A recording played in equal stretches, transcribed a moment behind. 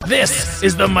This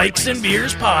is the Mikes and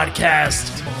Beers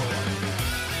Podcast.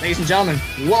 Ladies and gentlemen,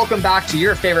 welcome back to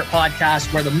your favorite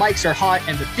podcast where the mics are hot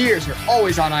and the beers are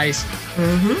always on ice.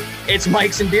 It's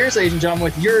Mikes and Beers, ladies and gentlemen,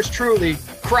 with yours truly,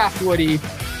 Craft Woody,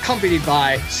 accompanied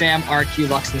by Sam RQ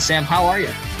Luxton. Sam, how are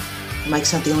you?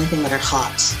 Mike's not the only thing that are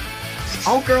hot.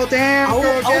 Oh, girl, damn.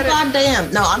 Girl, get it. God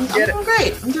damn. No, I'm doing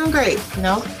great. I'm doing great. You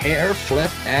know? Hair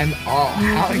flip and all.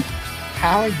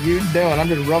 How you doing? I'm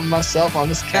just rubbing myself on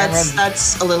this camera.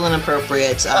 That's a little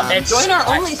inappropriate. Join our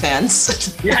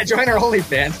OnlyFans. Yeah, join our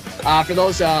OnlyFans. For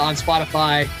those on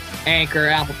Spotify, Anchor,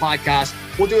 Apple Podcasts,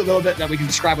 we'll do a little bit that we can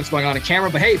describe what's going on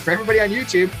camera. But hey, for everybody on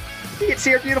YouTube, you can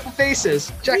see our beautiful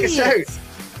faces. Check us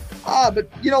out. But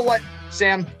you know what,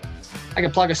 Sam? I can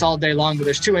plug us all day long, but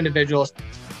there's two individuals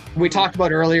we talked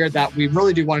about earlier that we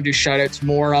really do want to do shout outs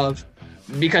more of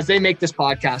because they make this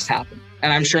podcast happen.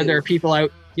 And I'm sure there are people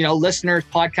out, you know, listeners,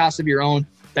 podcasts of your own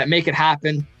that make it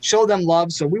happen. Show them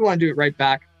love. So we want to do it right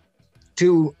back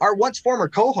to our once former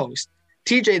co-host,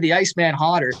 TJ the Iceman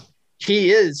Hodder.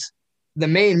 He is the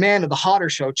main man of the Hodder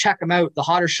Show. Check him out, the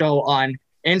Hodder Show on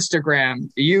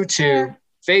Instagram, YouTube,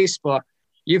 Facebook.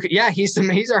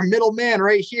 He's our middle man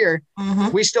right here.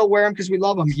 We still wear him because we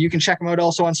love him. You can check him out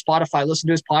also on Spotify. Listen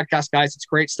to his podcast, guys. It's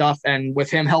great stuff. And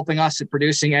with him helping us at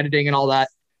producing, editing, and all that,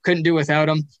 couldn't do without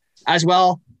him. As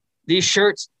well, these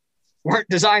shirts weren't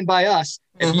designed by us.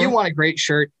 If you want a great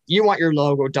shirt, you want your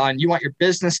logo done, you want your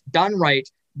business done right,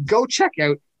 go check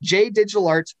out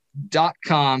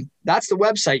jdigitalarts.com. That's the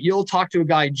website. You'll talk to a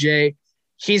guy, Jay.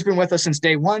 He's been with us since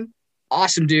day one.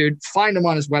 Awesome dude. Find him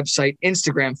on his website,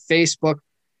 Instagram, Facebook.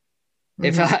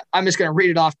 If I'm just going to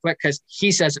read it off quick because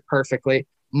he says it perfectly.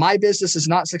 My business is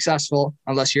not successful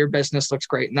unless your business looks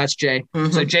great. And that's Jay.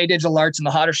 So Jay Digital Arts and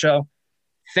the Hodder Show.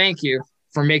 Thank you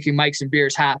for making Mikes and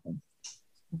Beers happen.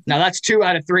 Now that's 2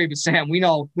 out of 3, but Sam, we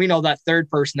know that third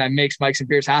person that makes Mikes and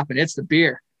Beers happen. It's the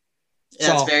beer. Yeah,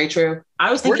 that's very true.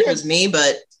 I was thinking it was me,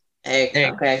 but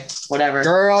hey, okay, whatever.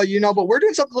 Girl, you know, but we're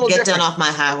doing something a little different. Get down off my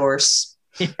high horse.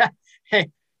 Yeah. Hey,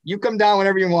 you come down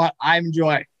whenever you want.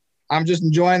 I'm just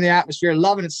enjoying the atmosphere,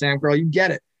 loving it, Sam. Girl, you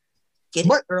get it. Get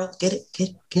it, girl. Get it.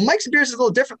 Mikes and Beers is a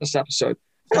little different this episode.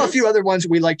 I know a few other ones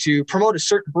we like to promote a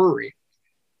certain brewery.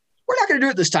 We're not going to do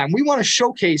it this time. We want to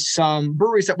showcase some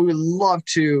breweries that we would love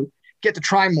to get to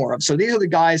try more of. So these are the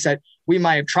guys that we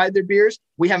might have tried their beers.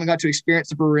 We haven't got to experience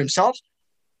the brewery themselves.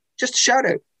 Just a shout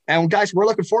out. And guys, we're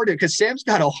looking forward to it because Sam's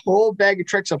got a whole bag of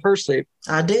tricks up her sleeve.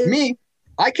 I do. Me,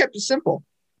 I kept it simple.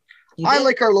 I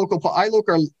like our local.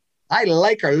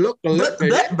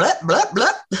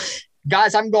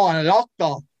 Guys, I'm going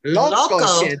local,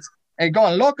 kids, and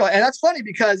going local. And that's funny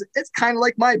because it's kind of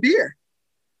like my beer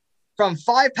from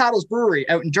Five Paddles Brewery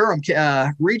out in Durham,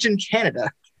 region, Canada,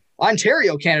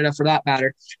 Ontario, Canada, for that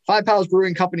matter. Five Paddles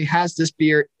Brewing Company has this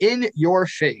beer, In Your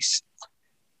Face.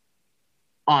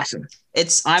 Awesome.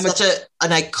 It's such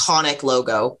an iconic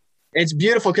logo. It's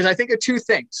beautiful because I think of two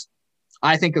things.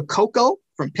 I think of Coco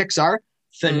from Pixar,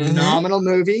 phenomenal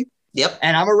movie. Yep.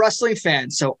 And I'm a wrestling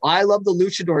fan, so I love the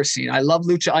luchador scene. I love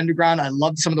Lucha Underground. I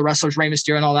love some of the wrestlers, Rey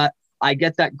Mysterio and all that. I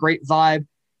get that great vibe.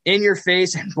 In Your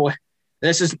Face, and boy,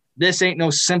 this ain't no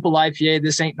simple IPA.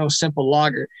 This ain't no simple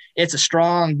lager. It's a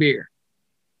strong beer.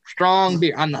 Strong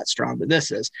beer. I'm not strong, but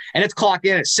this is. And it's clocked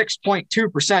in at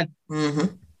 6.2%.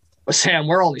 But Sam,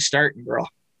 we're only starting, girl.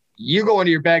 You go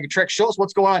into your bag of tricks. Show us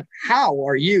what's going on. How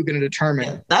are you going to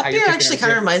determine? That beer actually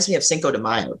kind of reminds me of Cinco de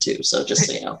Mayo too. So just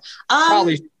so you know,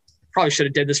 probably should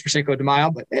have did this for Cinco de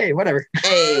Mayo, but hey, whatever.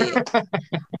 Hey,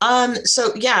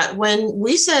 so yeah, when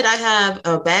we said I have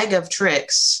a bag of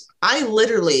tricks, I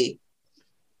literally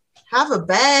have a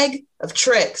bag of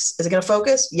tricks. Is it going to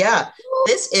focus? Yeah,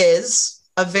 this is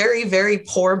a very, very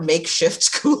poor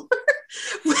makeshift cooler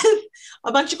with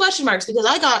a bunch of question marks because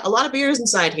I got a lot of beers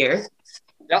inside here.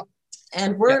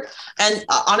 And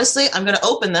honestly, I'm going to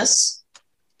open this.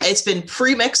 It's been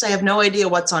pre-mixed. I have no idea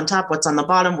what's on top, what's on the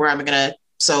bottom,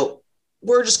 so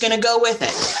we're just going to go with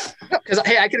it. Because,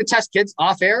 hey, I can attest, kids,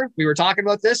 off air. We were talking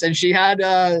about this and she had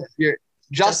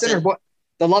Justin or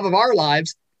the love of our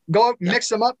lives go mix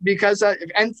them up because,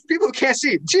 and people who can't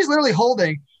see, she's literally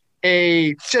holding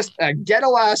just a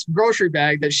ghetto ass grocery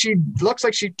bag that she looks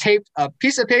like she taped a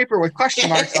piece of paper with question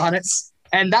marks on it.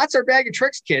 And that's our bag of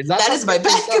tricks, kids. That is my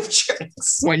bag of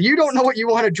tricks. When you don't know what you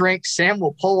want to drink, Sam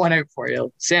will pull one out for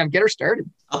you. Sam, get her started.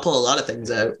 I'll pull a lot of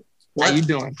things out. How you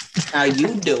doing? How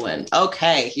you doing?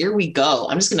 Okay, here we go.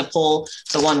 I'm just going to pull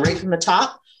the one right from the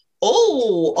top.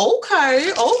 Oh,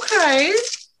 okay.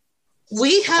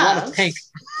 We have pink.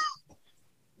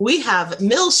 We have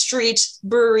Mill Street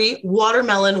Brewery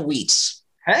Watermelon Wheat.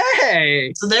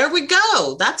 Hey. So there we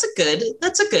go. That's a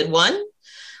good one.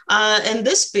 And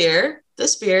this beer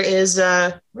is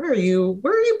where are you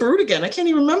brewed again? I can't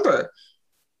even remember.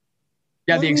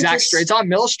 Yeah, the exact street. It's on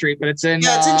Mill Street, but it's in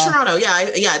it's in Toronto.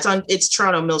 It's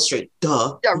Toronto Mill Street.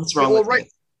 Duh. Yeah, what's wrong with me?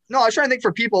 No, I was trying to think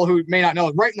for people who may not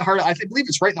know. Right in the heart, I believe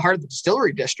it's right in the heart of the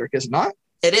distillery district, is it not?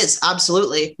 It is,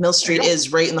 absolutely. Mill Street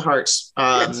is right in the heart.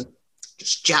 Yes.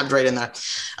 Just jabbed right in there.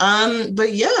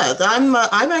 But yeah, I'm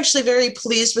actually very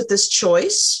pleased with this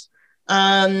choice.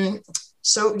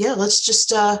 So yeah, let's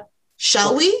just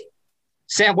shall we?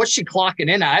 Sam, what's she clocking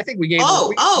in at? I think we gave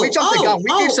we jumped the gun.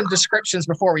 We gave some descriptions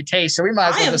before we taste, so we might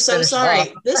as well. I am so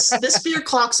sorry. This beer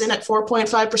clocks in at 4.5%,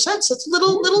 so it's a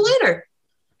little later.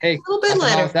 Hey, a little bit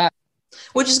later, with that.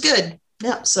 Which is good.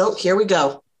 Yeah. So here we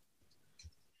go.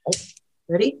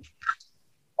 Ready?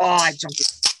 Oh, I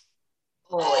jumped.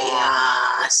 Oh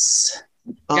yes.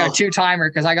 Got a 2-timer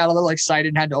because I got a little excited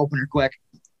and had to open her quick.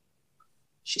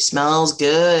 She smells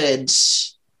good.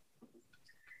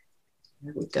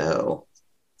 There we go.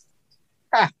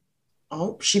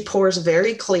 Oh, she pours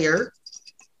very clear.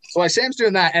 So as Sam's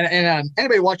doing that, and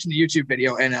anybody watching the YouTube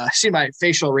video and see my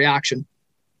facial reaction,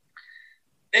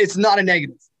 it's not a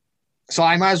negative. So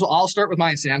I might as well. I'll start with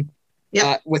mine, Sam.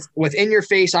 Yeah. With In Your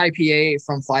Face IPA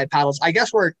from Five Paddles. I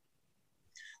guess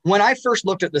when I first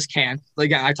looked at this can,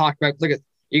 again, I talked about. Look at,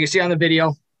 you can see on the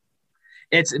video,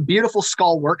 it's beautiful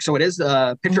skull work. So it is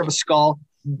a picture of a skull,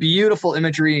 beautiful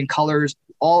imagery and colors,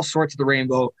 all sorts of the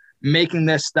rainbow, making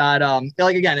this that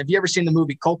like, again, if you ever seen the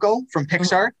movie Coco from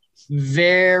Pixar,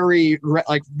 very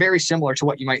similar to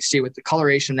what you might see with the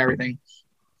coloration and everything.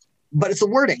 But it's the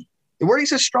wording. The wording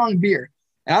says strong beer.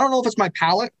 And I don't know if it's my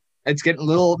palate. It's getting a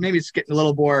little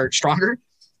more stronger.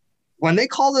 When they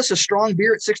call this a strong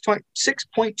beer at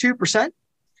 6.2%,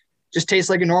 just tastes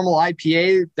like a normal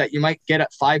IPA that you might get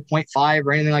at 5.5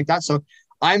 or anything like that. So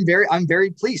I'm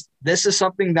very pleased. This is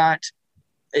something that,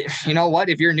 you know what,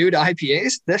 if you're new to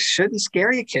IPAs, this shouldn't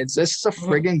scare you, kids. This is a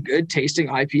friggin' good tasting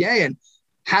IPA, and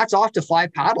hats off to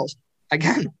Five Paddles.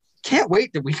 Again, can't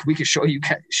wait that we can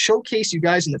showcase you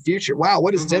guys in the future. Wow,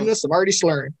 what is in this? I'm already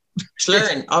slurring.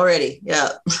 Slurring already, yeah.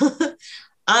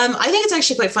 I think it's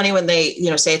actually quite funny when they,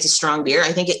 say it's a strong beer.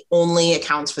 I think it only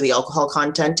accounts for the alcohol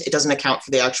content. It doesn't account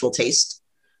for the actual taste.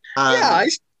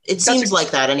 It seems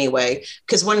like that anyway.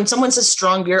 Because when someone says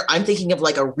strong beer, I'm thinking of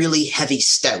like a really heavy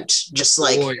stout, just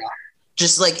like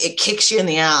it kicks you in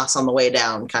the ass on the way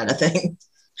down, kind of thing.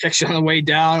 Kicks you on the way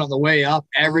down, on the way up.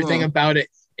 Everything about it,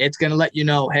 it's gonna let you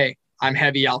know, hey, I'm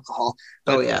heavy alcohol.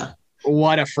 But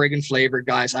what a friggin' flavor,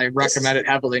 guys! I recommend it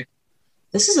heavily.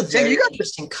 This is a very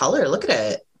interesting color. Look at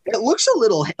it. It looks a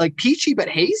little like peachy, but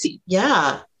hazy.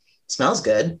 Yeah. Smells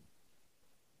good.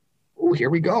 Oh, here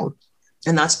we go.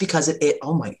 And that's because it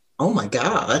oh my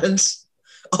God.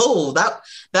 Oh,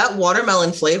 that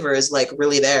watermelon flavor is like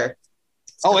really there.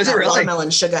 Is it really? Watermelon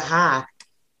sugar high.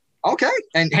 Okay.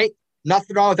 And hey,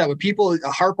 nothing wrong with that. When people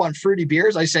harp on fruity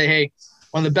beers, I say, hey,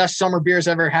 one of the best summer beers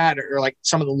I've ever had are like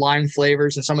some of the lime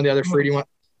flavors and some of the other fruity ones.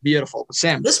 Beautiful.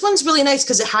 Sam, this one's really nice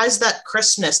because it has that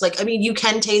crispness. Like, I mean, you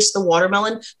can taste the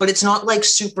watermelon, but it's not like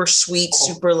super sweet,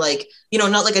 super like,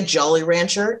 not like a Jolly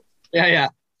Rancher. Yeah.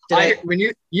 When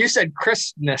you said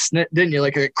crispness, didn't you?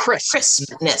 Like a crisp.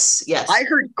 Crispness, yes. I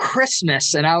heard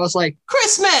Christmas, and I was like,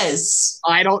 Christmas.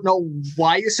 I don't know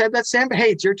why you said that, Sam, but hey,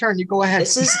 it's your turn. You go ahead.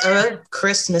 This is a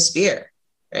Christmas beer,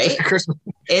 right?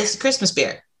 It's a Christmas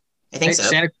beer. I think so.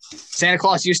 Santa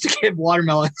Claus used to give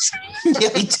watermelons. Yeah,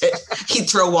 he did. He'd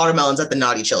throw watermelons at the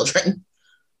naughty children.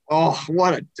 Oh,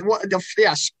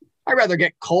 yes. I'd rather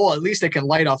get coal. At least they can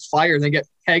light a fire than get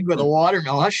pegged with a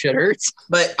watermelon. That shit hurts.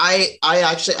 But I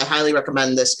highly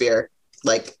recommend this beer.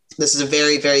 Like, this is a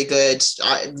very, very good.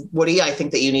 Woody, I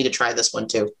think that you need to try this one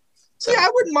too. So. Yeah, I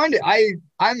wouldn't mind it.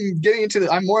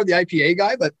 I'm more of the IPA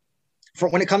guy, but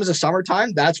when it comes to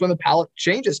summertime, that's when the palate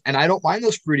changes. And I don't mind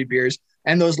those fruity beers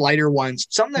and those lighter ones.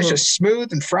 Something that's just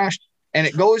smooth and fresh, and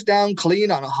it goes down clean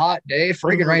on a hot day.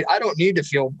 Friggin' right. I don't need to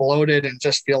feel bloated and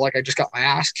just feel like I just got my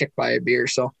ass kicked by a beer.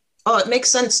 So. Oh, it makes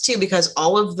sense too, because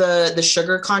all of the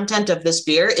sugar content of this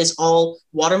beer is all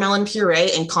watermelon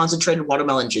puree and concentrated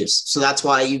watermelon juice. So that's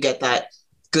why you get that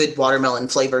good watermelon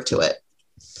flavor to it.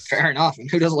 Fair enough.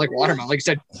 And who doesn't like watermelon? Like you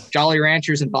said, Jolly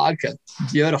Ranchers and vodka.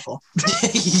 Beautiful.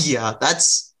 Yeah, that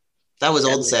was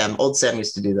Old Sam. Old Sam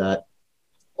used to do that.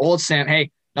 Old Sam.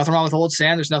 Hey, nothing wrong with Old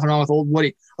Sam. There's nothing wrong with Old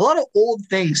Woody. A lot of old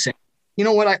things. You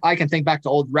know what? I can think back to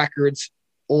old records,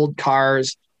 old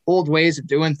cars, old ways of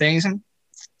doing things. And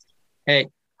hey,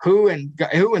 who in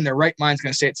their right mind is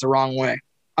going to say it's the wrong way?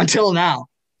 Until now.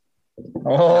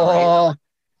 Oh,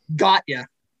 got ya.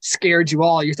 Scared you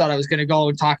all. You thought I was going to go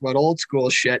and talk about old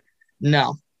school shit.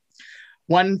 No.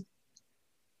 One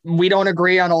we don't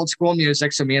agree on old school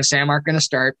music, so me and Sam aren't going to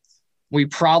start. We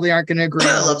probably aren't going to agree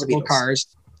on old school cars.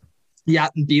 Yeah,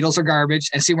 Beatles are garbage.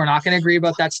 And see, we're not going to agree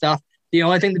about that stuff. The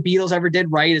only thing the Beatles ever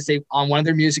did right is they, on one of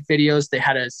their music videos, they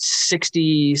had a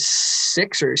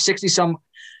 66 or 60 some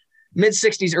mid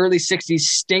 60s, early 60s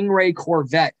Stingray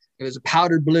Corvette. It was a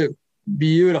powdered blue.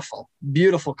 Beautiful,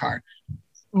 beautiful car.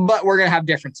 But we're going to have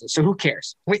differences. So who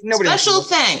cares? Nobody Special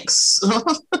thanks.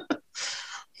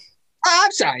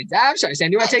 I'm sorry, Sam.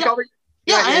 Do you want to take over?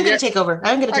 Yeah, I am going to take over.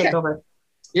 Take over.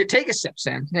 You take a sip,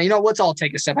 Sam. Now, you know, let's all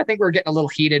take a sip. I think we're getting a little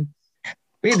heated.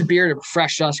 We need the beer to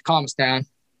refresh us, calm us down.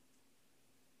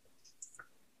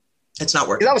 It's not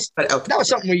working. That was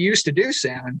something we used to do,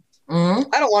 Sam. Mm-hmm.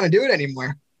 I don't want to do it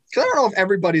anymore because I don't know if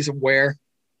everybody's aware.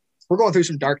 We're going through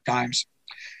some dark times,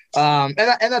 and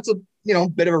that's a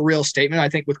bit of a real statement. I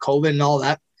think with COVID and all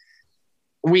that,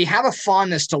 we have a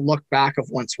fondness to look back of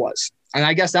once was, and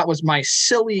I guess that was my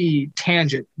silly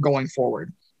tangent going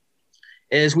forward.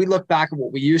 Is we look back at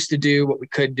what we used to do, what we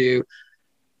could do,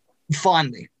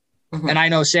 fondly. Mm-hmm. And I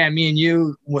know, Sam, me and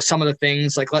you, with some of the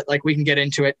things like we can get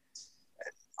into it.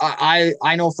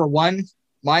 I know for one,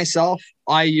 myself,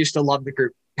 I used to love the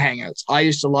group hangouts. I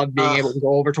used to love being able to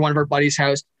go over to one of our buddies'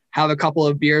 house, have a couple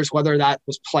of beers, whether that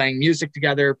was playing music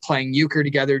together, playing euchre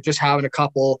together, just having a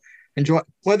couple, enjoy,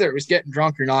 whether it was getting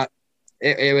drunk or not.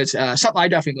 It was something I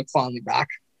definitely look fondly back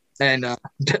and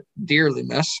dearly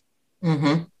miss.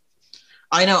 Mm-hmm.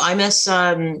 I know.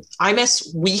 I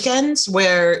miss weekends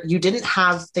where you didn't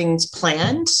have things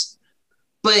planned,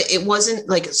 but it wasn't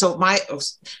like, so my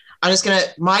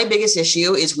biggest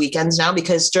issue is weekends now,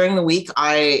 because during the week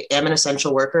I am an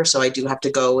essential worker. So I do have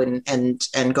to go and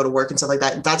go to work and stuff like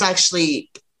that. That's actually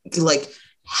like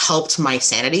helped my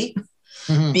sanity,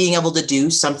 being able to do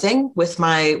something with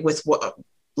what,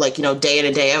 like, day in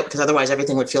and day out, because otherwise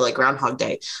everything would feel like Groundhog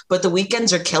Day. But the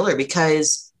weekends are killer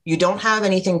because you don't have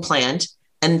anything planned.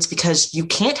 And it's because you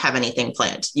can't have anything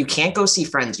planned. You can't go see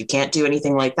friends. You can't do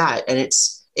anything like that. And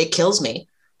it kills me.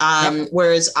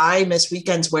 Whereas I miss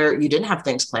weekends where you didn't have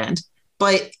things planned,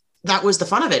 but that was the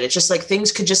fun of it. It's just like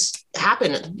things could just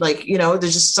happen. Like,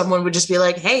 there's just someone would just be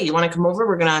like, hey, you want to come over?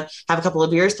 We're going to have a couple of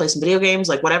beers, play some video games,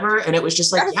 like whatever. And it was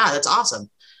just like, yeah, that's awesome.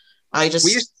 I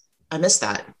miss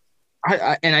that.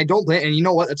 And I don't blame, and you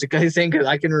know what? That's a good thing, because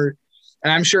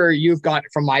and I'm sure you've got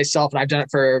it from myself, and I've done it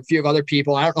for a few of other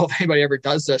people. I don't know if anybody ever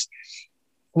does this.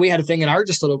 We had a thing in our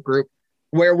just little group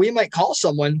where we might call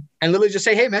someone and literally just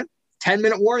say, hey, man,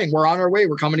 10-minute warning. We're on our way.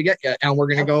 We're coming to get you. And we're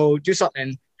going to go do something.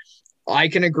 And I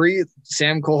can agree,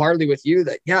 Sam, wholeheartedly with you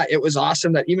that, yeah, it was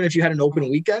awesome that even if you had an open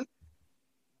weekend,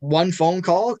 one phone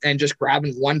call and just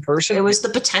grabbing one person. It was the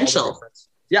potential.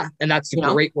 Yeah. And that's a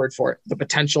great word for it. The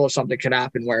potential of something could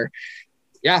happen where,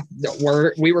 yeah,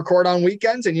 we record on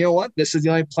weekends, and you know what? This is the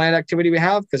only planned activity we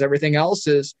have, because everything else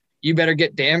is, you better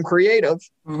get damn creative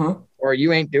or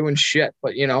you ain't doing shit.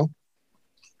 But,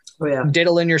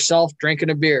 diddling yourself,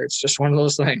 drinking a beer. It's just one of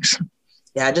those things.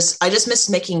 Yeah. I just miss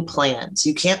making plans.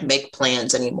 You can't make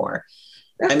plans anymore.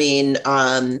 Yeah. I mean,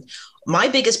 my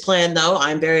biggest plan, though, I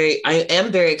am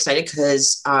very excited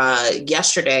because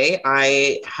yesterday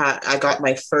I got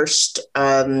my first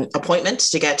appointment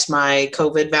to get my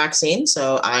COVID vaccine.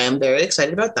 So I am very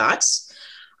excited about that,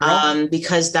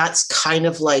 because that's kind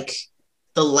of like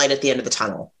the light at the end of the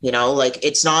tunnel. Like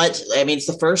it's not, I mean, it's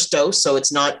the first dose, so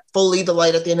it's not fully the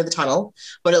light at the end of the tunnel,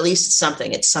 but at least it's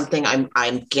something. It's something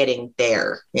I'm getting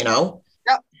there, Yeah.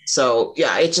 So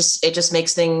yeah, it just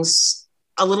makes things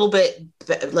a little bit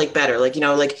like better. Like,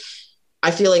 like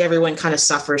I feel like everyone kind of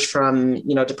suffers from,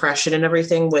 depression and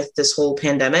everything with this whole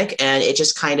pandemic, and it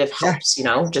just kind of helps,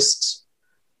 just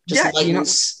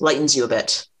lightens you a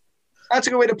bit. That's a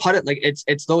good way to put it. Like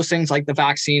it's those things like the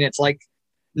vaccine. It's like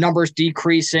numbers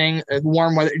decreasing,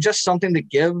 warm weather, just something to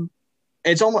give.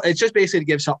 It's just basically to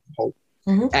give something hope.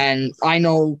 And I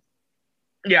know,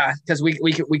 because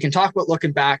we can talk about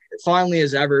looking back fondly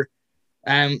as ever,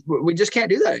 and we just can't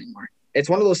do that anymore. It's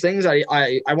one of those things I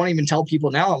won't even tell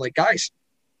people now. I'm like, guys,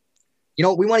 we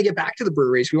want to get back to the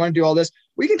breweries. We want to do all this.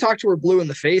 We can talk to her blue in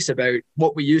the face about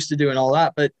what we used to do and all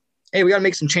that. But hey, we got to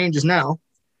make some changes now.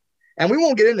 And we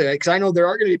won't get into it, because I know there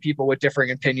are going to be people with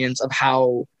differing opinions of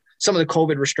how some of the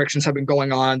COVID restrictions have been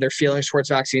going on, their feelings towards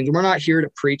vaccines. And we're not here to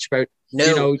preach about,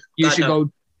 you should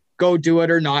go do it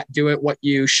or not do it, what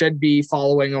you should be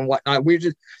following and whatnot.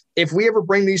 If we ever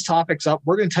bring these topics up,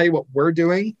 we're going to tell you what we're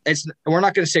doing. We're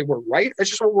not going to say we're right. It's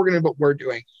just what we're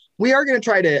doing. We are going to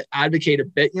try to advocate a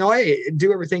bit, hey,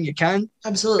 do everything you can.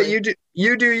 Absolutely. But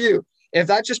you do you. If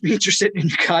that just means you're sitting in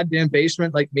your goddamn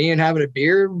basement like me and having a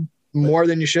beer more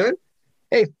than you should,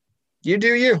 hey, you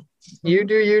do you. You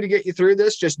do you to get you through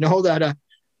this. Just know that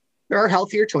there are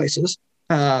healthier choices.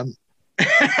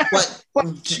 What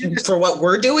for what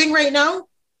we're doing right now?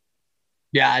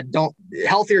 Yeah, don't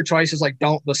healthier choices like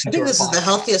don't listen I to think our this is the podcast.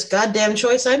 healthiest goddamn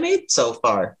choice I made so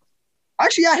far.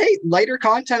 Actually, I hate lighter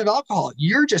content of alcohol.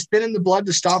 You're just thinning the blood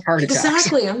to stop heart attacks.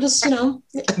 Exactly. I'm just,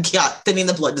 thinning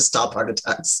the blood to stop heart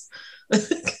attacks.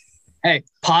 Hey,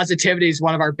 positivity is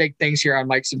one of our big things here on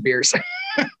Mikes and Beers.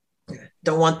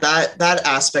 Don't want that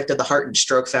aspect of the Heart and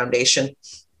Stroke Foundation.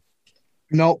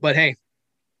 No, but hey,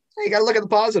 you got to look at the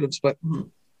positives. But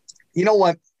you know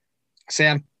what,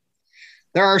 Sam?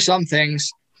 There are some things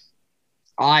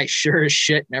I sure as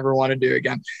shit never want to do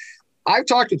again. I've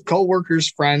talked with coworkers,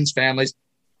 friends, families.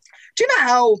 Do you know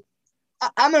how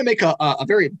I'm going to make a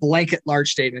very blanket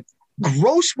large statement?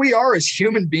 Gross we are as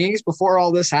human beings before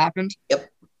all this happened. Yep.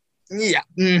 Yeah.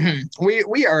 Mm-hmm.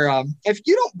 We are. If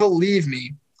you don't believe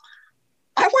me,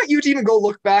 I want you to even go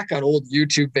look back on old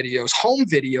YouTube videos, home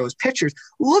videos, pictures.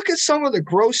 Look at some of the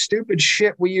gross, stupid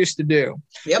shit we used to do.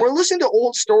 Yep. Or listen to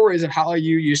old stories of how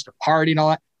you used to party and all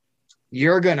that.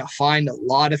 You're going to find a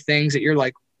lot of things that you're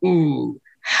like, ooh,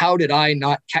 how did I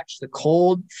not catch the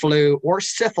cold, flu, or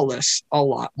syphilis a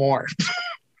lot more?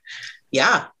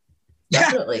 Yeah,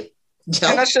 definitely. Yeah.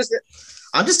 And that's just it.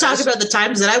 I'm just talking about the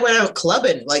times that I went out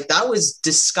clubbing. Like, that was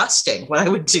disgusting what I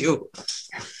would do.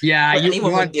 Yeah,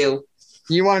 anyone would do.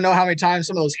 You want to know how many times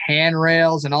some of those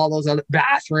handrails and all those other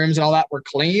bathrooms and all that were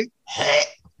clean?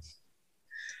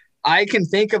 I can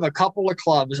think of a couple of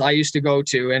clubs I used to go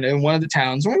to, and in one of the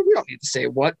towns, we don't need to say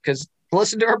what, because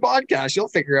listen to our podcast, you'll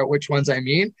figure out which ones I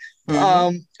mean.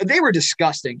 Mm-hmm. They were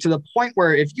disgusting to the point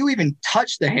where if you even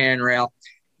touch the handrail,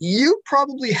 you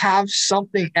probably have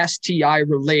something STI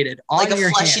related on like your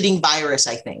a flesh-eating virus,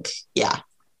 I think. Yeah.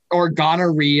 Or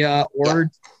gonorrhea or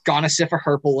gonosyphilis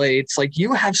herpes. Like,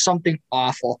 you have something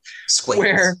awful.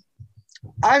 Squares.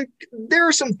 Where there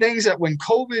are some things that when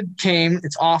COVID came,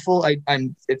 it's awful.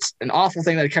 It's an awful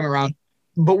thing that it came around.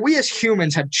 But we as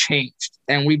humans have changed,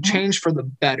 and we've changed for the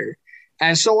better.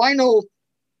 And so I know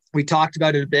we talked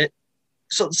about it a bit.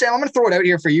 So Sam, I'm going to throw it out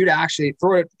here for you to actually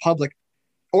throw it public.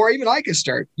 Or even I can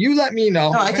start. You let me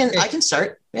know. No, I can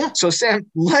start. Yeah. So Sam,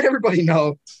 let everybody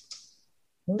know,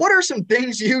 what are some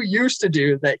things you used to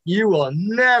do that you will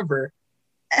never,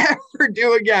 ever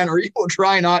do again, or you will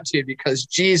try not to, because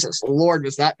Jesus Lord,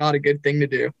 was that not a good thing to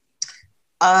do?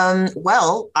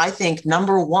 Well, I think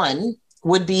number one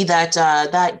would be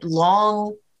that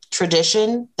long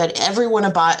tradition that everyone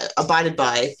abided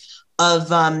by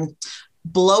of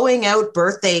blowing out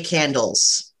birthday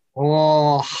candles.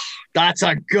 Oh, that's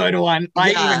a good one.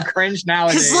 I even cringe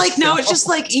nowadays. Because it's just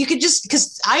like you could just,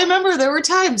 because I remember there were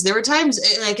times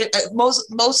like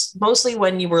mostly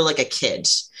when you were like a kid.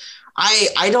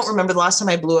 I don't remember the last time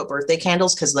I blew up birthday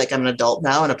candles, because like I'm an adult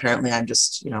now and apparently I'm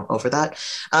just over that.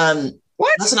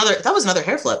 What? That was another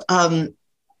hair flip. You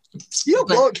don't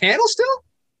blow a candle still?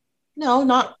 No,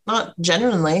 not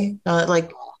genuinely.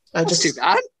 Like I just too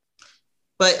bad.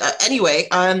 But anyway,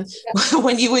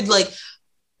 when you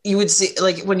would see,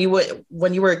 like when you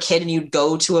were a kid and you'd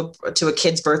go to a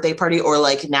kid's birthday party, or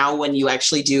like now when you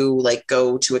actually do like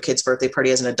go to a kid's birthday party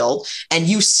as an adult and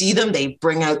you see them, they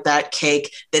bring out that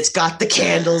cake that's got the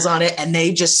candles on it and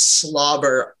they just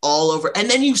slobber all over,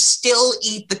 and then you still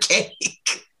eat the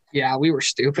cake. Yeah, we were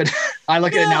stupid. I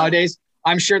look at it nowadays.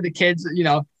 I'm sure the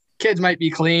kids might be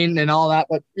clean and all that,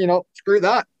 but screw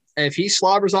that. If he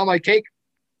slobbers on my cake,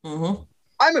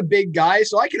 I'm a big guy,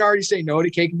 so I can already say no to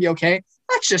cake and be okay.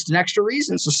 That's just an extra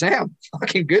reason. So Sam,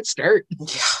 fucking good start.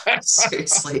 Yeah,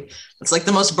 seriously. It's like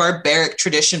the most barbaric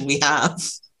tradition we have.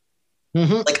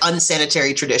 Like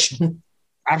unsanitary tradition.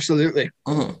 Absolutely.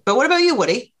 But what about you,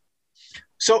 Woody?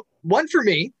 So one for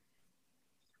me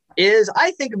is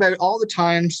I think about all the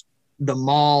times the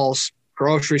malls,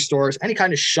 grocery stores, any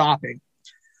kind of shopping.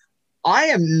 I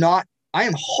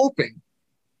am hoping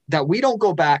that we don't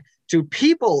go back to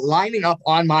people lining up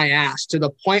on my ass to the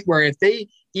point where if they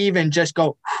even just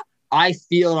go, I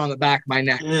feel it on the back of my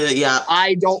neck. Yeah.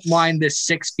 I don't mind this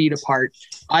 6 feet apart.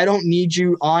 I don't need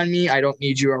you on me. I don't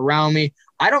need you around me.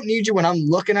 I don't need you when I'm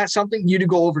looking at something, you to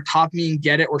go over top of me and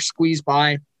get it or squeeze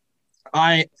by.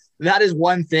 That is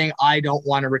one thing I don't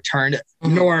want to return to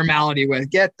normality with.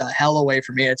 Get the hell away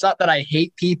from me. It's not that I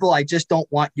hate people. I just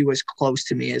don't want you as close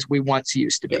to me as we once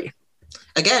used to be.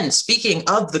 Again, speaking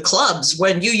of the clubs,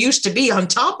 when you used to be on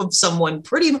top of someone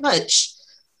pretty much,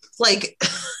 like,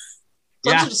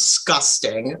 clubs are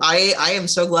disgusting. I am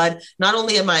so glad. Not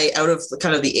only am I out of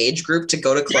kind of the age group to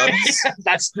go to clubs.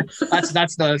 that's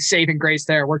the saving grace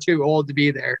there. We're too old to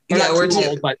be there. We're too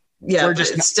old, but we're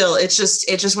just still. It's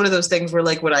just one of those things where,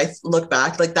 like, when I look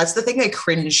back, like that's the thing I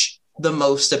cringe the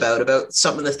most about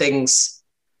some of the things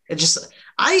It just,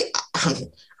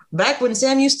 back when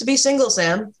Sam used to be single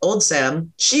Sam, old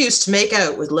Sam, she used to make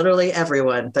out with literally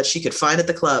everyone that she could find at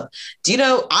the club. Do you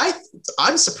know,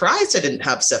 I'm surprised I didn't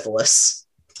have syphilis.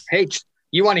 Hey,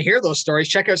 you want to hear those stories?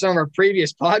 Check out some of our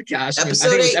previous podcasts.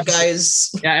 Episode 8,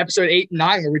 guys. Yeah, episode 8 and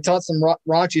 9, where we tell some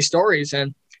raunchy stories,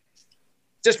 and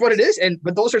just what it is.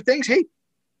 But those are things, hey,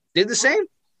 did the same.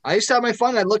 I used to have my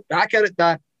fun. I look back at it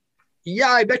that, yeah,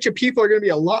 I bet you people are going to be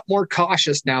a lot more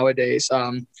cautious nowadays.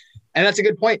 And that's a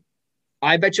good point.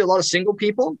 I bet you a lot of single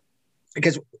people,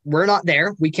 because we're not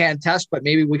there, we can't test, but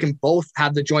maybe we can both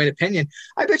have the joint opinion.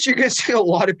 I bet you're going to see a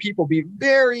lot of people be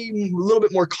a little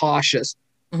bit more cautious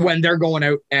when they're going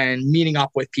out and meeting up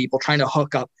with people, trying to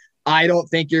hook up. I don't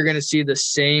think you're going to see the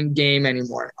same game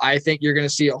anymore. I think you're going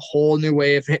to see a whole new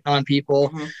way of hitting on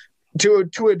people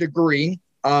to a degree.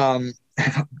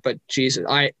 But Jesus,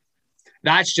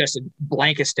 that's just a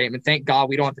blanket statement. Thank God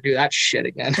we don't have to do that shit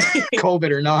again, COVID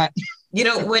or not. You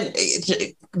know, when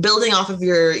building off of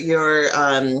your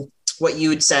what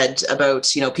you had said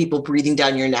about, you know, people breathing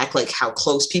down your neck, like how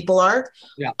close people are.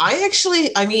 Yeah.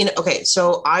 Okay.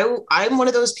 So I'm one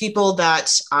of those people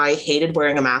that I hated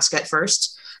wearing a mask at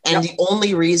first. And the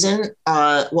only reason,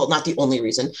 not the only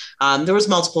reason, there was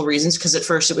multiple reasons, because at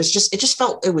first it just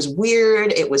felt, it was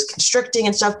weird. It was constricting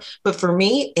and stuff. But for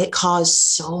me, it caused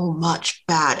so much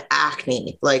bad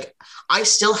acne. Like, I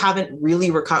still haven't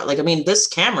really recovered. Like, I mean, this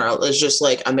camera is just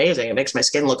like amazing. It makes my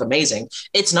skin look amazing.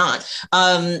 It's not.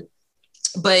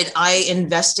 But I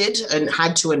invested and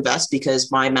had to invest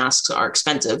because my masks are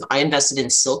expensive. I invested in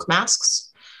silk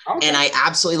masks. Okay. And I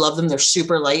absolutely love them. They're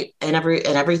super light and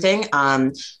everything.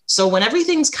 So when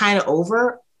everything's kind of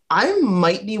over, I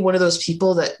might be one of those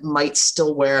people that might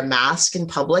still wear a mask in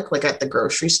public, like at the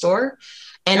grocery store.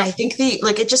 And I think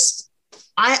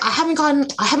I haven't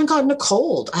gotten a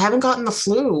cold. I haven't gotten the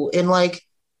flu in I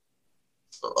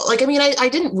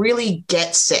didn't really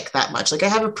get sick that much. Like, I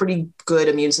have a pretty good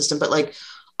immune system, but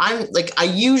I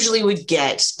usually would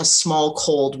get a small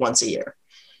cold once a year.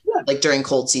 Like during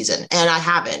cold season, and I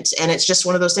haven't. And it's just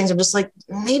one of those things. I'm just like,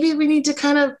 maybe we need to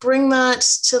kind of bring that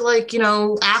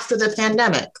to after the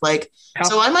pandemic.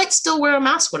 So I might still wear a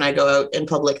mask when I go out in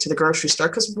public to the grocery store,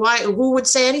 because who would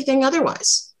say anything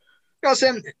otherwise?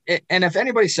 Sam, and if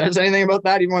anybody says anything about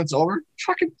that, even when it's over,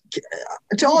 fucking,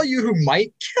 to all you who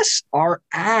might, kiss our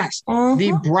ass.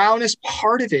 The brownest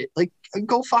part of it. Like,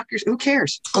 go fuck yourself. Who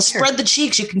cares? I'll spread the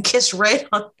cheeks. You can kiss right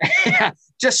on. Yeah,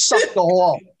 just suck the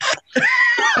hole.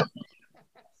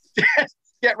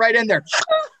 Get right in there.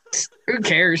 Who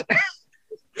cares?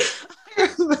 I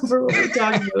remember what we're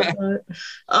talking about that.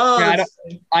 Oh, yeah,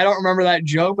 I don't remember that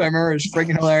joke, but I remember it was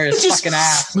freaking hilarious. Fucking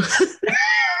ass.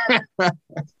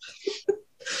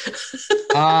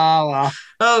 Oh, well.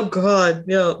 Oh, God.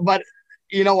 Yeah. But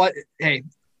you know what? Hey,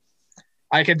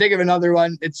 I can think of another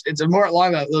one. It's more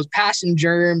along those passing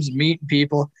germs, meeting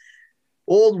people.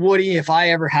 Old Woody, if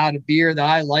I ever had a beer that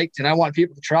I liked and I want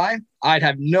people to try, I'd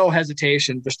have no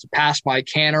hesitation just to pass my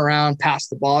can around, pass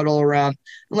the bottle around,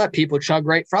 and let people chug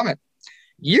right from it.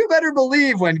 You better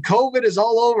believe when COVID is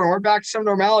all over and we're back to some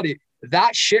normality,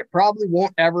 that shit probably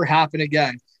won't ever happen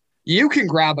again. You can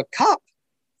grab a cup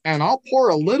and I'll pour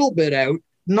a little bit out,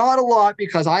 not a lot,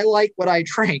 because I like what I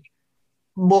drink,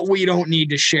 but we don't need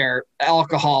to share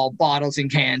alcohol bottles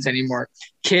and cans anymore.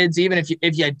 Kids, even if you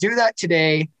do that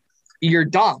today, you're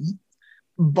dumb.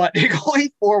 But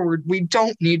going forward, we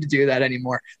don't need to do that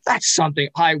anymore. That's something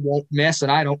I won't miss,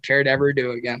 and I don't care to ever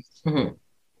do again. Mm-hmm.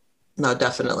 No,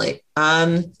 definitely.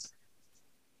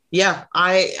 Yeah,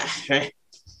 I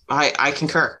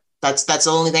concur. That's the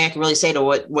only thing I can really say to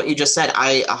what you just said.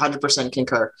 I 100%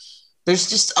 concur. There's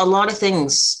just a lot of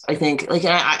things, I think,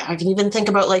 I can even think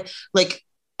about like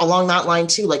along that line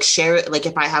too, share it. Like,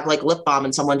 if I have lip balm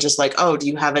and someone just oh, do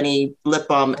you have any lip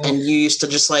balm? And you used to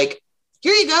just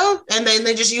here you go. And then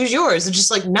they just use yours. They're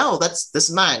just no, this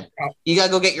is mine. You got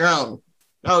to go get your own.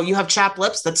 Oh, you have chapped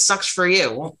lips? That sucks for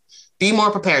you. Be more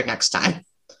prepared next time.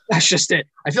 That's just it.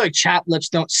 I feel like chapped lips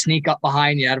don't sneak up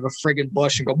behind you out of a friggin'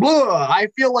 bush and go, blah. I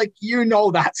feel like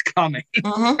that's coming.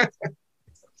 Mm-hmm.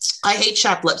 I hate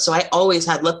chapped lips, so I always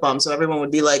had lip balm. So everyone would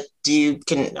be like,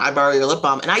 can I borrow your lip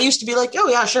balm? And I used to be like, oh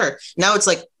yeah, sure. Now it's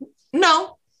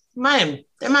no, mine.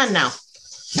 They're mine now.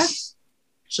 Yeah.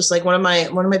 It's just one of my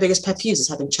biggest pet peeves is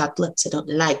having chapped lips. I don't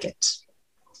like it.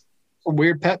 A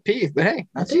weird pet peeve, but hey,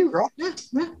 that's you, girl. Yeah,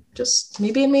 just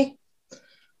me being me.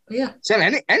 But yeah. Sam,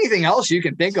 anything else you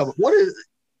can think of? What is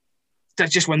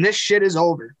that's just when this shit is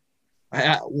over,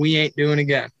 we ain't doing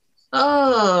again.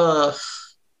 Oh,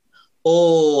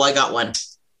 I got one.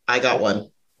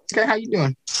 Okay, how you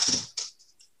doing?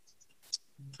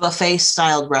 Buffet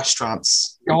styled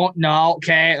restaurants. Don't no.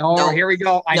 Okay. Oh, Nope. here we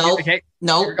go. Okay.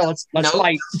 No. Here we go. Let's Nope.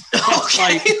 fight.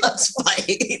 Okay, let's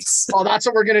fight. Oh, that's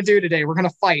what we're gonna do today. We're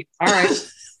gonna fight. All right.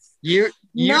 You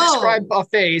No. describe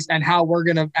buffets and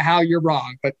how you're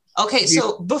wrong. But Okay,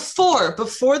 so before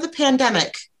the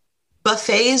pandemic,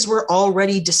 buffets were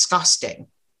already disgusting.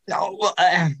 no. Well,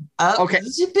 okay.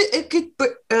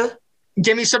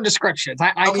 Give me some descriptions.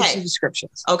 I need some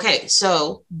descriptions. Okay,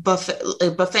 so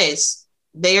buffets,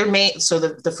 they are made, so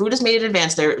the food is made in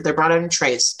advance. They're brought out in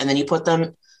trays, and then you put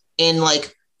them in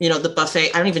like, the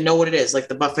buffet. I don't even know what it is, like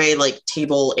the buffet like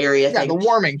table area. Yeah, thing. the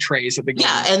warming trays at the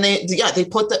beginning. Yeah, and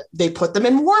they put them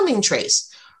in warming trays.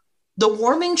 The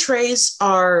warming trays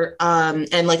are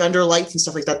and like under lights and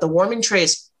stuff like that. The warming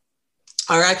trays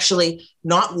are actually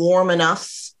not warm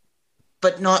enough,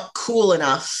 but not cool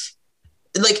enough.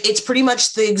 Like it's pretty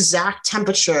much the exact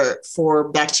temperature for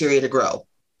bacteria to grow.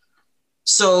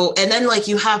 So, and then like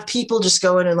you have people just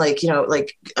go in and like,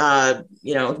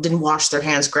 didn't wash their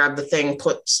hands, grab the thing,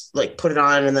 put it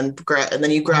on, and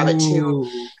then you grab it too.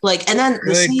 Like, and then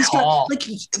the sneeze guard, like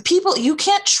people, you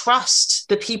can't trust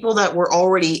the people that were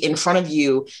already in front of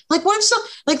you. Like what if so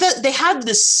like that they have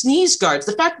the sneeze guards,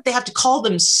 the fact that they have to call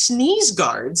them sneeze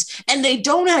guards and they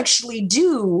don't actually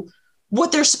do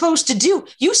what they're supposed to do.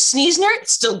 You sneeze near it,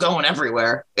 it's still going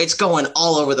everywhere. It's going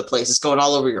all over the place. It's going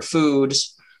all over your food.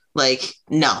 Like,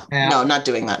 no, not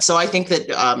doing that. So I think that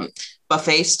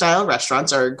buffet style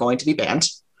restaurants are going to be banned,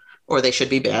 or they should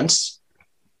be banned.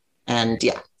 And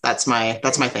yeah, that's my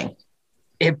thing.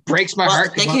 It breaks my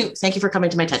heart. Thank you for coming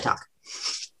to my TED Talk.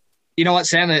 You know what,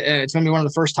 Sam? It's going to be one of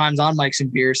the first times on Mics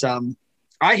and Beers.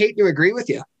 I hate to agree with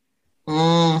you.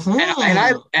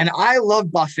 Mm-hmm. And I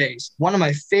love buffets. One of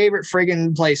my favorite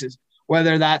friggin' places,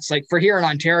 whether that's like for here in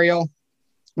Ontario,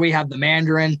 we have the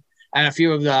Mandarin. And a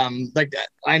few of them, like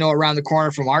I know around the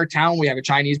corner from our town, we have a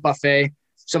Chinese buffet.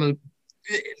 Some of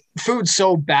the food's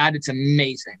so bad, it's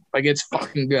amazing. Like it's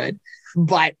fucking good.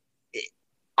 But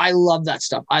I love that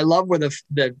stuff. I love where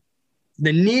the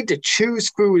need to choose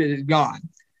food is gone.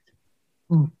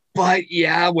 But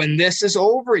yeah, when this is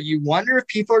over, you wonder if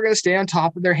people are going to stay on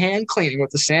top of their hand cleaning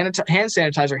with the hand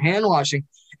sanitizer, hand washing.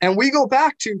 And we go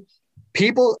back to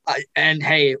people, and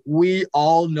hey, we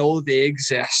all know they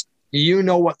exist. You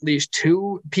know at least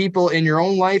two people in your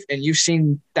own life, and you've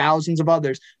seen thousands of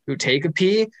others who take a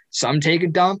pee, some take a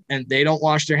dump, and they don't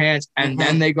wash their hands, and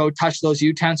then they go touch those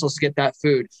utensils to get that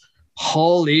food.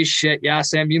 Holy shit. Yeah,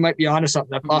 Sam, you might be onto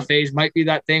something. That buffets might be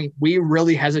that thing we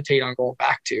really hesitate on going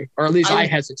back to, or at least I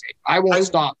hesitate. I won't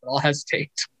stop, but I'll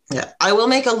hesitate. Yeah, I will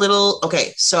make a little.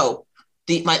 Okay, so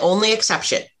my only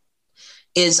exception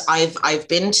is I've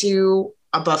been to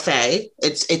a buffet.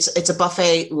 It's a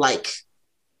buffet like.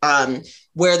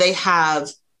 Where they have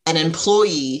an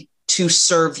employee to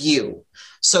serve you.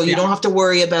 So you don't have to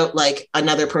worry about like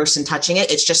another person touching it.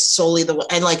 It's just solely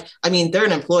and like, I mean, they're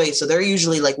an employee, so they're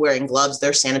usually like wearing gloves, they're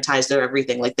sanitized, they're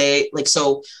everything. Like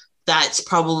so that's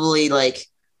probably like,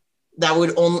 that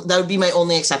would be my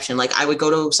only exception. Like I would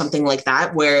go to something like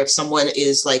that, where if someone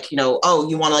is like, oh,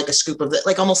 you want like a scoop of it,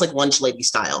 like almost like lunch lady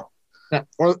style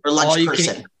or lunch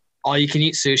person. All you can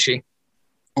eat sushi.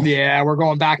 Yeah, we're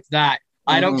going back to that.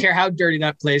 I don't care how dirty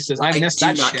that place is. I miss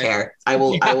that shit. I do not care. I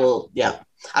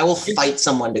will fight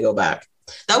someone to go back.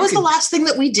 That was the last thing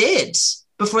that we did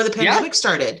before the pandemic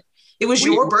started. It was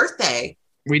your birthday.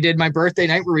 We did my birthday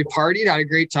night where we partied, had a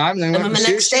great time. And then the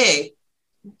next day.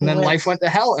 And then life went to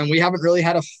hell, and we haven't really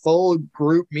had a full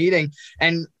group meeting.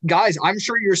 And guys, I'm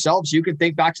sure yourselves, you can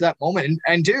think back to that moment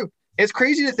and do. It's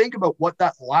crazy to think about what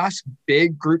that last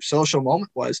big group social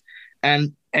moment was.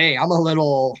 And hey, I'm a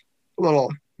little,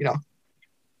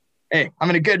 hey, I'm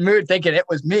in a good mood thinking it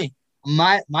was me.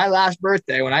 My last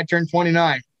birthday when I turned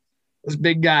 29 was a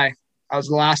big guy. I was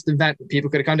the last event that people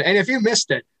could have come to. And if you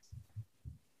missed it,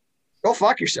 go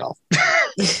fuck yourself.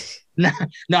 No.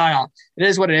 It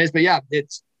is what it is. But yeah,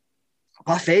 it's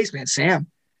buffets, man. Sam,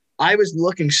 I was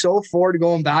looking so forward to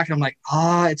going back, and I'm like,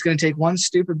 it's going to take one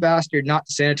stupid bastard not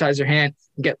to sanitize their hand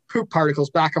and get poop particles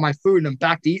back on my food, and I'm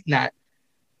back to eating that.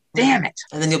 Damn it.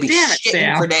 And then you'll be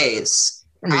shitting for days.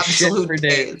 Absolute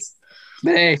days.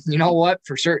 But hey, you know what?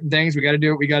 For certain things, we got to do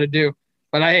what we got to do.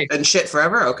 But hey. And shit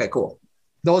forever? Okay, cool.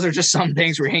 Those are just some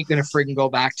things we ain't going to freaking go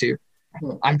back to.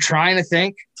 I'm trying to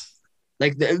think.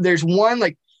 Like, there's one,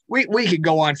 like, we could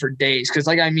go on for days. Because,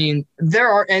 like, I mean, there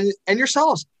are, and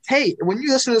yourselves, hey, when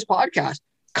you listen to this podcast,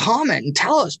 comment and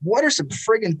tell us what are some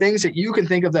friggin' things that you can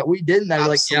think of that we did. And that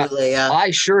like, I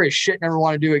sure as shit never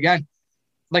want to do again.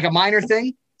 Like a minor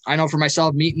thing. I know for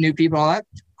myself, meeting new people and all that.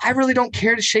 I really don't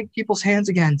care to shake people's hands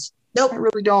again. Nope. I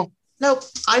really don't. Nope.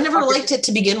 I never Okay. liked it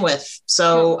to begin with.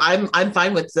 So I'm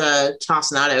fine with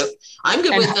tossing that out. I'm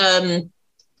good with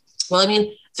well, I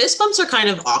mean, fist bumps are kind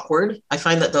of awkward. I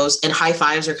find that those and high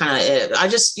fives are kind of I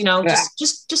just,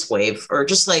 just wave or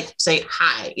just like say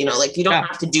hi, like you don't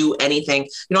have to do anything.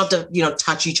 You don't have to,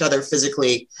 touch each other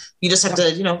physically. You just have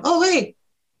to, oh hey,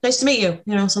 nice to meet you,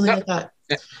 something like that.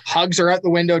 Hugs are out the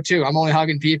window too. I'm only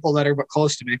hugging people that are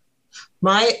close to me.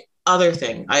 My other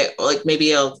thing, I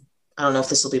don't know if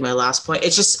this will be my last point.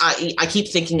 It's just I keep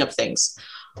thinking of things.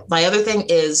 My other thing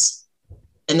is,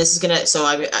 and this is gonna,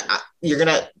 so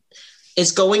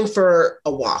is going for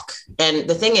a walk. And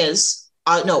the thing is,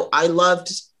 I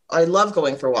love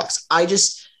going for walks. I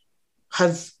just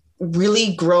have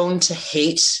really grown to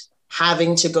hate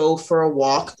having to go for a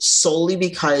walk solely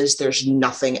because there's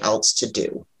nothing else to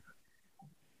do.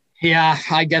 Yeah,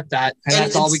 I get that. And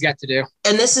that's all we get to do.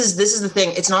 And this is the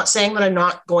thing. It's not saying that I'm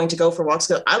not going to go for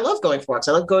walks. I love going for walks.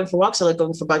 I like going for walks. I like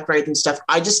going for bike rides and stuff.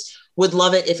 I just would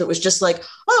love it if it was just like,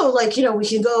 oh, like, we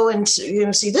can go and,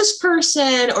 see this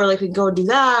person, or like we can go and do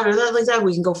that or that, like that.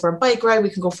 We can go for a bike ride. We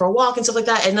can go for a walk and stuff like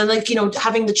that. And then like,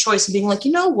 having the choice of being like,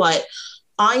 you know what?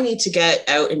 I need to get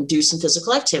out and do some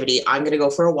physical activity. I'm going to go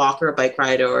for a walk or a bike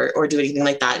ride or do anything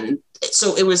like that. And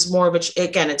so it was more of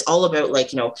again, it's all about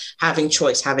like, having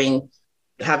choice, having,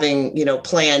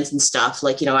 plans and stuff,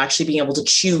 like, actually being able to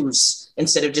choose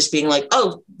instead of just being like,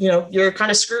 oh, you're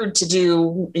kind of screwed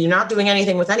you're not doing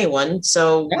anything with anyone.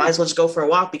 So might as well just go for a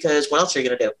walk because what else are you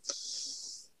going to do?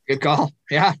 Good call.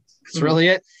 Yeah, that's really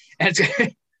it. And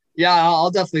yeah,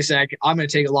 I'll definitely say I'm going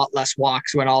to take a lot less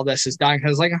walks when all this is done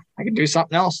because like I can do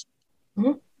something else.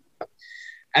 Mm-hmm.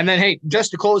 And then, hey,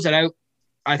 just to close it out,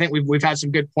 I think we've had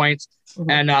some good points,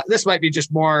 and this might be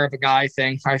just more of a guy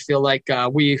thing. I feel like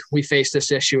we face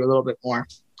this issue a little bit more.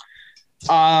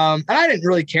 And I didn't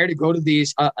really care to go to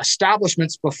these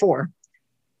establishments before,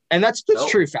 and that's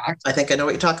true fact. I think I know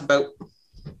what you're talking about.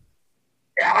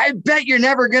 I bet you're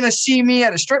never going to see me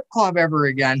at a strip club ever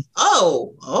again.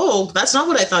 Oh, that's not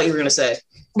what I thought you were going to say.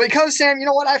 Because, Sam, you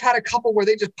know what? I've had a couple where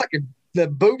they just put the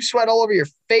boob sweat all over your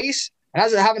face, and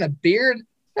as having a beard,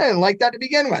 I didn't like that to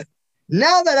begin with.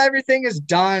 Now that everything is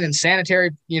done and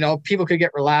sanitary, people could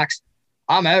get relaxed,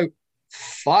 I'm out.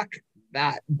 Fuck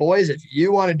that. Boys, if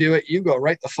you want to do it, you go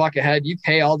right the fuck ahead. You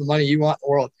pay all the money you want in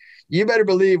the world. You better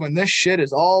believe when this shit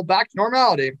is all back to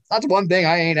normality, that's one thing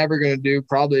I ain't ever going to do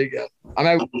probably again. I'm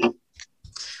out.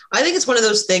 I think it's one of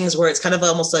those things where it's kind of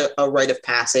almost a rite of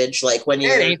passage. Like when it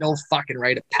ain't no fucking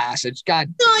rite of passage.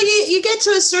 God. No, you get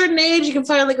to a certain age, you can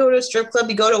finally go to a strip club.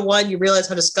 You go to one, you realize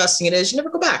how disgusting it is. You never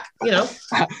go back,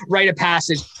 Rite of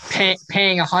passage,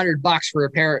 paying $100 for a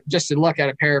pair, just to look at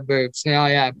a pair of boobs.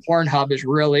 Yeah, Pornhub is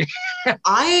really.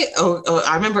 I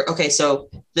remember. Okay, so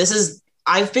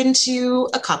I've been to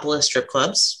a couple of strip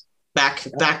clubs back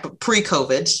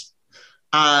pre-COVID.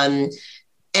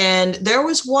 And there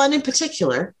was one in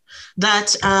particular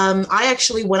that I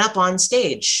actually went up on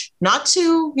stage, not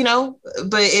to,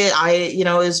 but it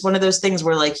was one of those things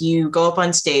where like you go up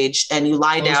on stage and you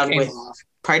lie down with,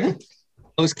 pardon?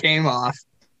 Clothes came off.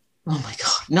 Oh my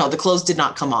God. No, the clothes did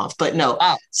not come off, but no.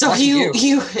 Wow. So you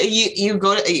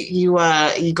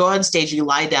go on stage, you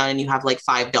lie down and you have like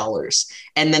 $5.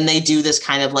 And then they do this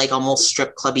kind of like almost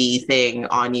strip clubby thing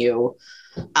on you.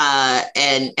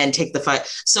 And take the fight.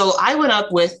 So I went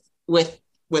up with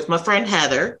my friend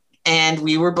Heather, and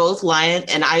we were both lying,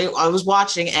 and I was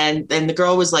watching, and the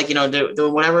girl was like,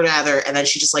 doing whatever to Heather, and then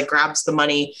she just like grabs the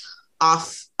money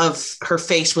off of her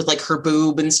face with like her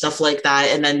boob and stuff like that,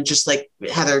 and then just like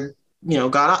Heather,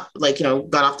 got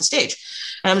off the stage,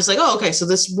 and I was like, oh, okay, so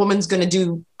this woman's gonna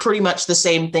do pretty much the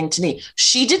same thing to me.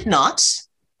 She did not.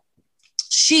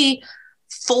 She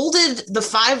folded the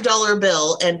 $5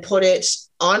 bill and put it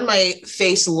on my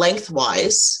face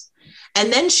lengthwise.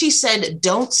 And then she said,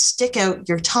 don't stick out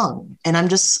your tongue. And I'm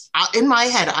just in my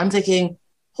head, I'm thinking,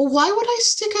 well, why would I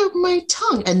stick out my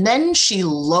tongue? And then she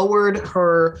lowered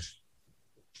her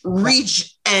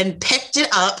reach and picked it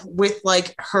up with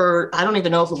like her, I don't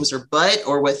even know if it was her butt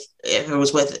or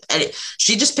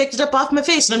she just picked it up off my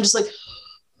face. And I'm just like,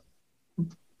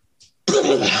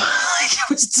 it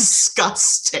was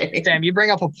disgusting. Sam, you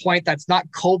bring up a point that's not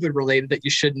COVID related that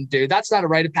you shouldn't do. That's not a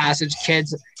rite of passage,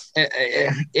 kids.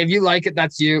 If you like it,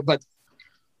 that's you. But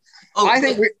I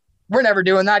think we're never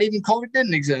doing that. Even COVID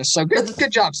didn't exist. So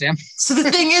good job, Sam. So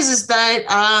the thing is that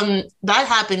that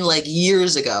happened like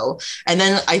years ago. And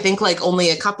then I think like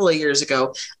only a couple of years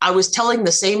ago, I was telling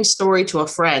the same story to a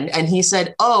friend, and he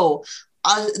said, oh,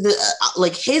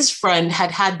 like his friend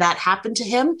had that happen to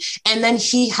him, and then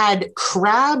he had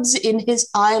crabs in his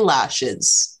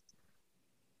eyelashes.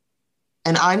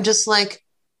 And I'm just like,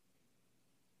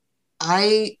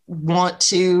 I want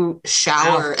to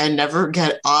shower and never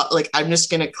get like I'm just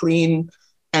gonna clean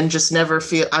and just never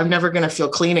feel. I'm never gonna feel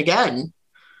clean again.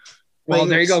 Well, Like,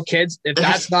 there you go, kids. If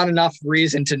that's not enough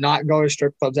reason to not go to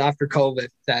strip clubs after COVID,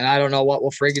 then I don't know what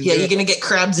we'll friggin' do. Yeah, you're gonna get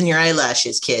crabs in your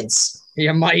eyelashes, kids.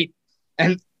 You might.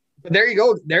 And there you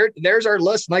go. There's our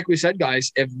list. Like we said,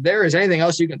 guys, if there is anything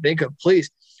else you can think of, please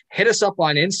hit us up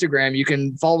on Instagram. You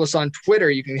can follow us on Twitter.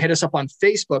 You can hit us up on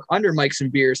Facebook under Mikes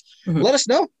and Beers. Mhm. Let us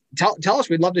know. Tell us.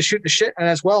 We'd love to shoot the shit. And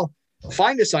as well,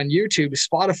 find us on YouTube,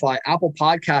 Spotify, Apple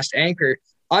Podcast, Anchor,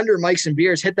 under Mikes and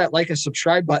Beers. Hit that like and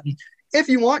subscribe button if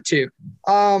you want to.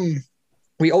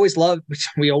 We always love the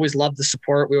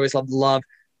support. We always love the love.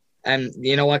 And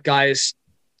you know what, guys?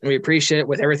 We appreciate it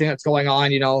with everything that's going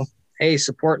on. You know, hey,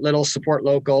 support little, support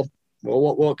local.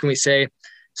 Well, what can we say?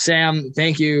 Sam,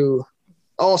 thank you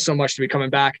all so much to be coming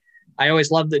back. I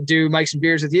always love to do Mikes and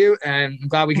Beers with you, and I'm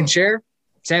glad we can share.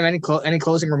 Sam, any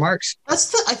closing remarks? I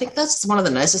think that's one of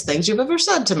the nicest things you've ever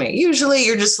said to me. Usually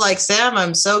you're just like, Sam,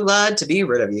 I'm so glad to be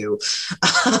rid of you.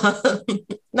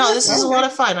 No, this is a lot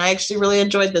of fun. I actually really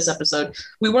enjoyed this episode.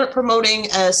 We weren't promoting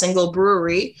a single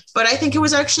brewery, but I think it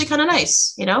was actually kind of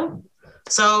nice, you know?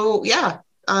 So yeah,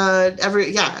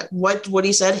 what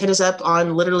he said, hit us up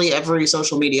on literally every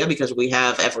social media because we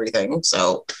have everything.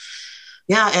 So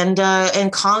yeah,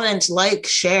 and comment, like,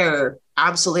 share,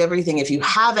 absolutely everything. If you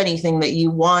have anything that you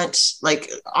want,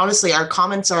 like, honestly, our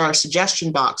comments are our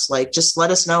suggestion box. Like, just let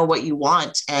us know what you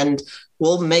want and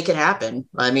we'll make it happen.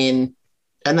 I mean,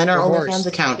 and then our OnlyFans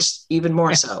account, even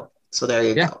more so. So there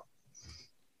you go. All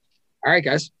right,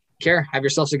 guys. Care. Have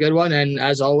yourselves a good one. And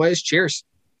as always, cheers.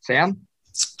 Sam?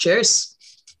 Cheers.